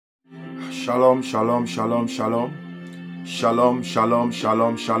Shalom, shalom, shalom, shalom. Shalom, shalom,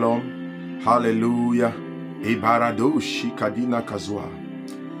 shalom, shalom. Hallelujah. Ibaradoshi kadina kazua.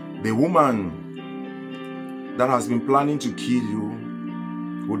 The woman that has been planning to kill you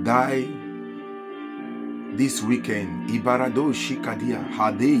will die this weekend. Ibaradoshi kadia.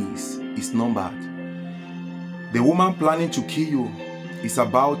 Her days is numbered. The woman planning to kill you is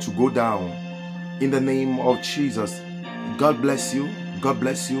about to go down in the name of Jesus. God bless you. God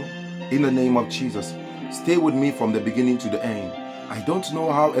bless you in the name of Jesus. Stay with me from the beginning to the end. I don't know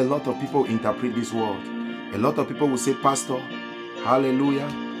how a lot of people interpret this word. A lot of people will say, Pastor, hallelujah,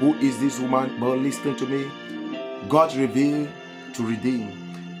 who is this woman? But listen to me. God revealed to redeem.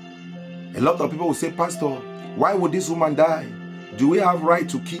 A lot of people will say, Pastor, why would this woman die? Do we have right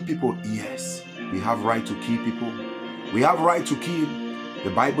to kill people? Yes, we have right to kill people. We have right to kill.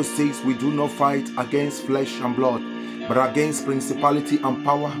 The Bible says we do not fight against flesh and blood, but against principality and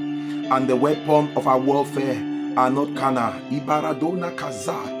power. And the weapon of our warfare are not carnal. Ibaradona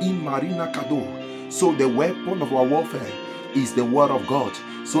kaza, imarina kado. So the weapon of our warfare is the word of God.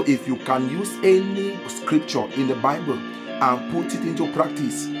 So if you can use any scripture in the Bible and put it into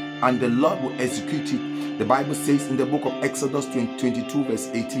practice, and the Lord will execute it. The Bible says in the book of Exodus 22 verse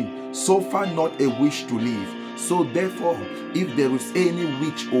 18, suffer not a witch to live. So therefore, if there is any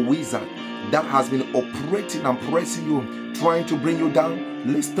witch or wizard that has been operating and pressing you, trying to bring you down,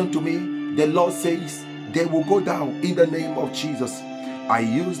 listen to me. The Lord says they will go down in the name of Jesus. I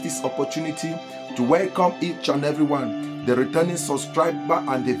use this opportunity to welcome each and everyone, the returning subscriber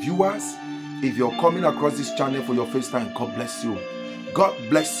and the viewers. If you're coming across this channel for your first time, God bless you. God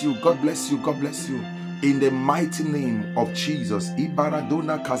bless you. God bless you. God bless you. In the mighty name of Jesus.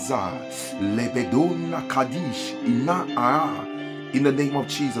 Ibaradona kaza, lebedona kadish, ina aa. In the name of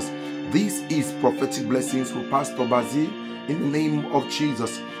Jesus. This is prophetic blessings for Pastor Basil. In the name of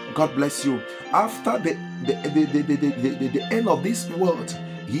Jesus. God bless you. After the end of this world,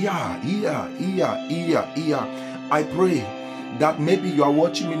 I pray that maybe you are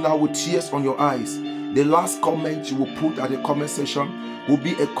watching me now with tears on your eyes. The last comment you will put at the comment section will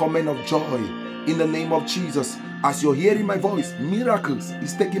be a comment of joy. In the name of Jesus, as you're hearing my voice, miracles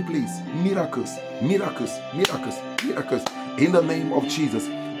is taking place. Miracles, miracles, miracles, miracles. In the name of Jesus,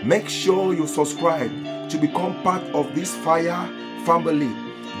 make sure you subscribe to become part of this fire family.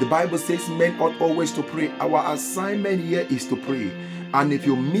 The Bible says men ought always to pray. Our assignment here is to pray. And if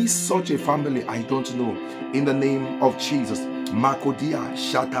you miss such a family, I don't know. In the name of Jesus, Makodia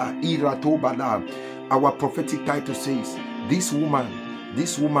Shata Iratobala. Our prophetic title says, this woman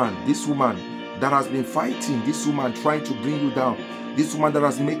that has been fighting, this woman trying to bring you down, this woman that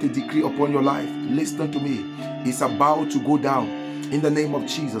has made a decree upon your life, listen to me, is about to go down in the name of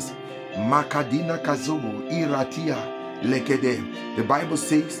Jesus. Makadina Kazobo Iratia Lekede. The Bible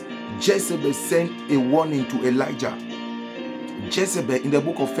says Jezebel sent a warning to Elijah. Jezebel, in the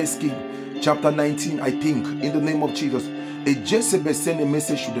book of 1 Kings chapter 19, I think, in the name of Jesus, a Jezebel sent a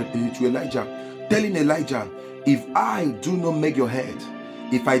message to Elijah, telling Elijah, if I do not make your head,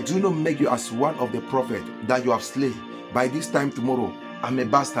 if I do not make you as one of the prophets that you have slain, by this time tomorrow, I'm a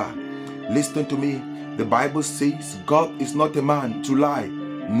bastard. Listen to me. The Bible says God is not a man to lie,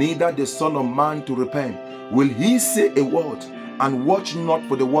 neither the son of man to repent. Will he say a word and watch not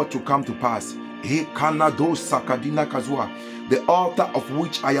for the word to come to pass? The altar of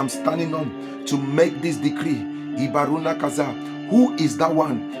which I am standing on to make this decree. Ibaruna Kaza. Who is that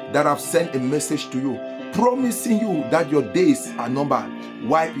one that have sent a message to you, promising you that your days are numbered?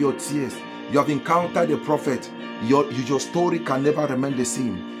 Wipe your tears. You have encountered a prophet. Your story can never remain the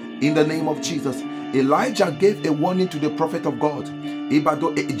same. In the name of Jesus, Elijah gave a warning to the prophet of God,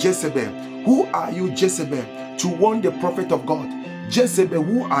 Jezebel. Who are you, Jezebel, to warn the prophet of God? Jezebel,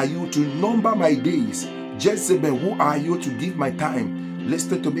 who are you to number my days? Jezebel, who are you to give my time?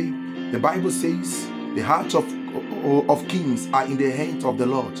 Listen to me. The Bible says the hearts of kings are in the hands of the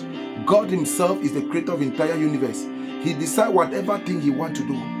Lord. God himself is the creator of the entire universe. He decides whatever thing he wants to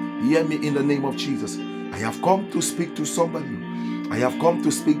do. Hear me in the name of Jesus. I have come to speak to somebody. I have come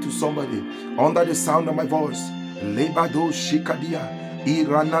to speak to somebody under the sound of my voice. Lebado shikadia,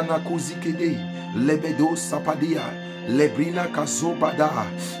 iranana kuzikede, lebedo sapadia, lebrina kazobada,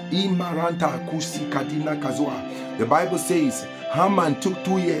 imaranta kusikadina kazoa. The Bible says Haman took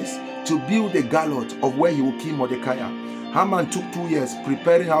 2 years to build a gallows of where he will kill Mordecai. Haman took 2 years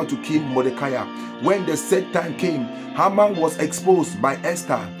preparing how to kill Mordecai. When the set time came, Haman was exposed by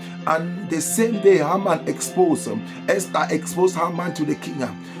Esther. And the same day Haman exposed, Esther exposed Haman to the king.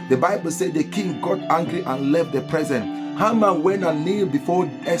 The Bible said the king got angry and left the presence. Haman went and kneeled before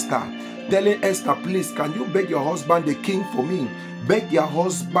Esther, telling Esther, please, can you beg your husband, the king, for me? beg their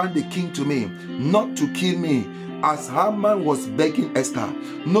husband, the king, to me, not to kill me. As Haman was begging Esther,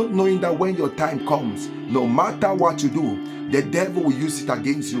 not knowing that when your time comes, no matter what you do, the devil will use it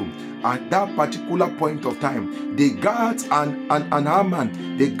against you. At that particular point of time, the guards and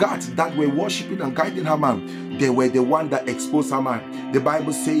Haman, the guards that were worshiping and guiding Haman, they were the one that exposed Haman. The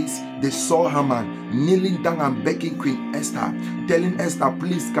Bible says they saw Haman kneeling down and begging Queen Esther, telling Esther,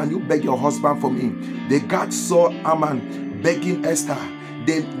 please, can you beg your husband for me? The guards saw Haman begging Esther.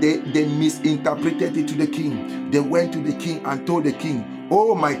 They misinterpreted it to the king. They went to the king and told the king,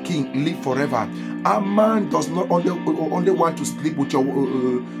 oh my king, live forever. Haman does not only want to sleep with your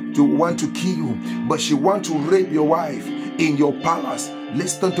to want to kill you, but she want to rape your wife in your palace.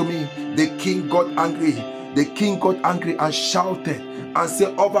 Listen to me. The king got angry. The king got angry and shouted and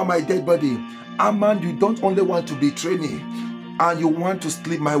said, over my dead body, Haman, you don't only want to betray me, and you want to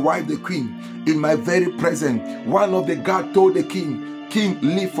sleep my wife, the queen, in my very presence. One of the guards told the king, king,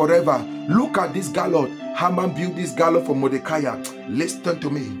 live forever. Look at this gallows. Haman built this gallows for Mordecai. Listen to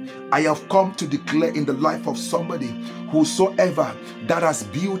me. I have come to declare in the life of somebody, whosoever that has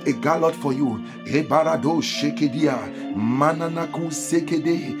built a gallows for you, Ebarado shekedia, mananaku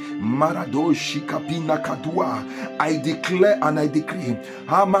sekede, marado shikapina kadua. I declare and I decree,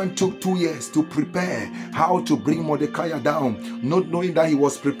 Haman took 2 years to prepare how to bring Mordecai down, not knowing that he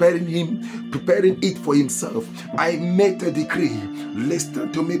was preparing it for himself. I made a decree.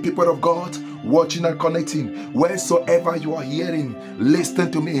 Listen to me, people of God, watching and connecting, wheresoever you are hearing, listen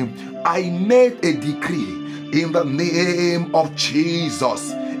to me. I made a decree in the name of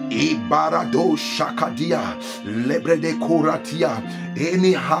Jesus. Ibarado shakadia, lebrede koratia.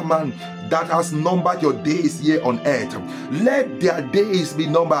 Any Haman that has numbered your days here on earth, let their days be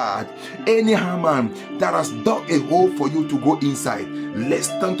numbered. Any Haman that has dug a hole for you to go inside,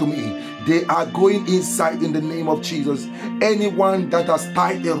 listen to me. They are going inside in the name of Jesus. Anyone that has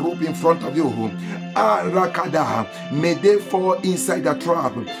tied a rope in front of you, Arakada, may they fall inside the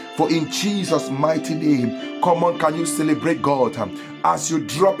trap. For in Jesus' mighty name, come on, can you celebrate God as you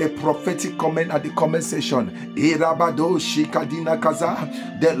drop a prophetic comment at the comment section? Irabado shikadina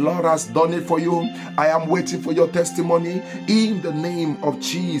kaza. The Lord has done it for you. I am waiting for your testimony in the name of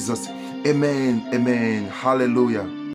Jesus. Amen. Amen. Hallelujah.